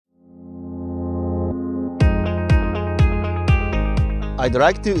I'd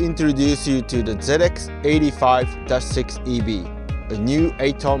like to introduce you to the ZX85-6EB, a new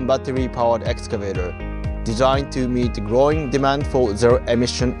 8-ton battery-powered excavator designed to meet the growing demand for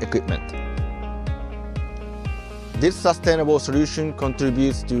zero-emission equipment. This sustainable solution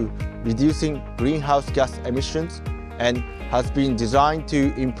contributes to reducing greenhouse gas emissions and has been designed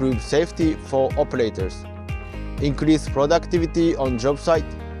to improve safety for operators, increase productivity on job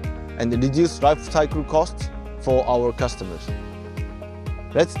site, and reduce life cycle costs for our customers.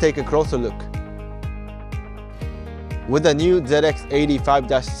 Let's take a closer look. With the new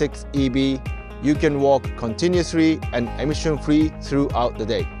ZX85-6EB, you can walk continuously and emission-free throughout the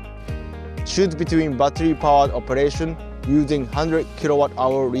day. Choose between battery-powered operation using 100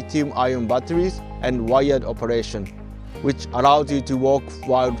 kWh lithium-ion batteries and wired operation, which allows you to walk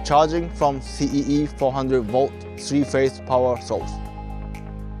while charging from CEE 400-volt 3-phase power source.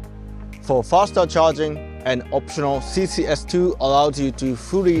 For faster charging, an optional CCS2 allows you to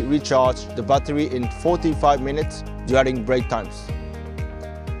fully recharge the battery in 45 minutes during break times.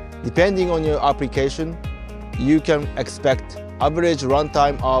 Depending on your application, you can expect average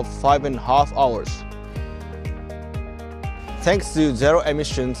runtime of 5.5 hours. Thanks to zero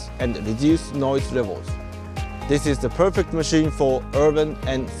emissions and reduced noise levels, this is the perfect machine for urban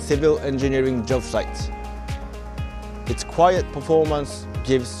and civil engineering job sites. Its quiet performance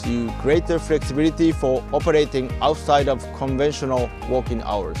gives you greater flexibility for operating outside of conventional working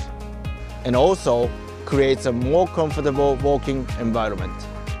hours, and also creates a more comfortable working environment.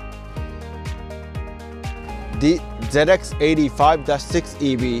 The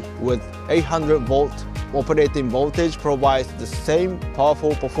ZX85-6EB with 800-volt operating voltage provides the same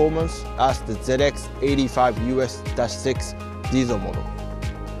powerful performance as the ZX85-6 diesel model.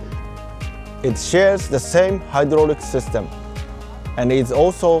 It shares the same hydraulic system and is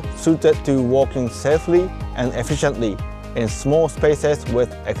also suited to walking safely and efficiently in small spaces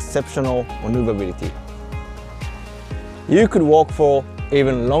with exceptional maneuverability. You could walk for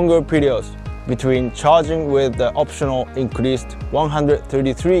even longer periods between charging with the optional increased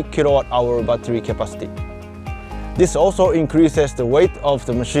 133 kWh battery capacity. This also increases the weight of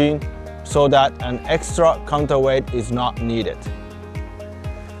the machine so that an extra counterweight is not needed.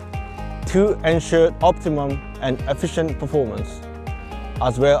 To ensure optimum and efficient performance,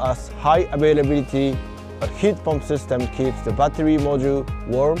 as well as high availability, a heat pump system keeps the battery module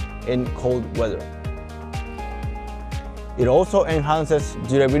warm in cold weather. It also enhances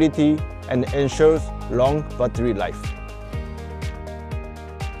durability and ensures long battery life.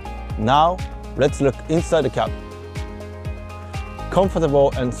 Now, let's look inside the cab.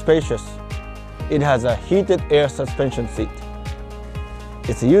 Comfortable and spacious, it has a heated air suspension seat.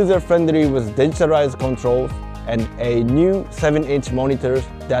 It's user-friendly with digitalized controls and a new 7-inch monitor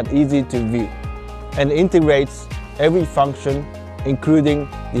that's easy to view and integrates every function, including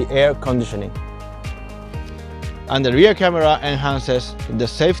the air conditioning. And the rear camera enhances the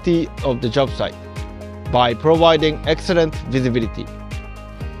safety of the job site by providing excellent visibility.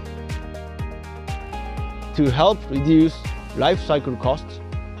 To help reduce life cycle costs,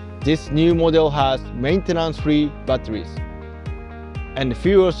 this new model has maintenance-free batteries and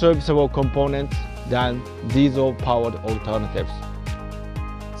fewer serviceable components than diesel-powered alternatives,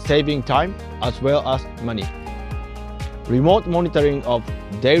 saving time as well as money. Remote monitoring of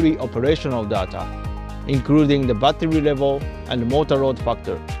daily operational data, including the battery level and motor load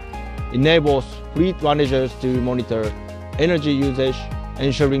factor, enables fleet managers to monitor energy usage,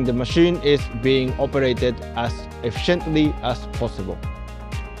 ensuring the machine is being operated as efficiently as possible.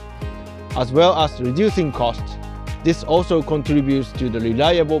 As well as reducing costs, this also contributes to the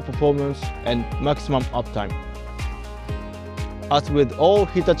reliable performance and maximum uptime. As with all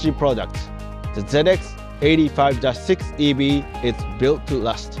Hitachi products, the ZX85-6EB is built to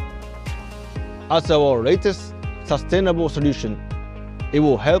last. As our latest sustainable solution, it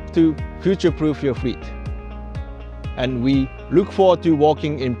will help to future-proof your fleet. And we look forward to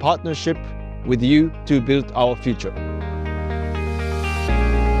working in partnership with you to build our future.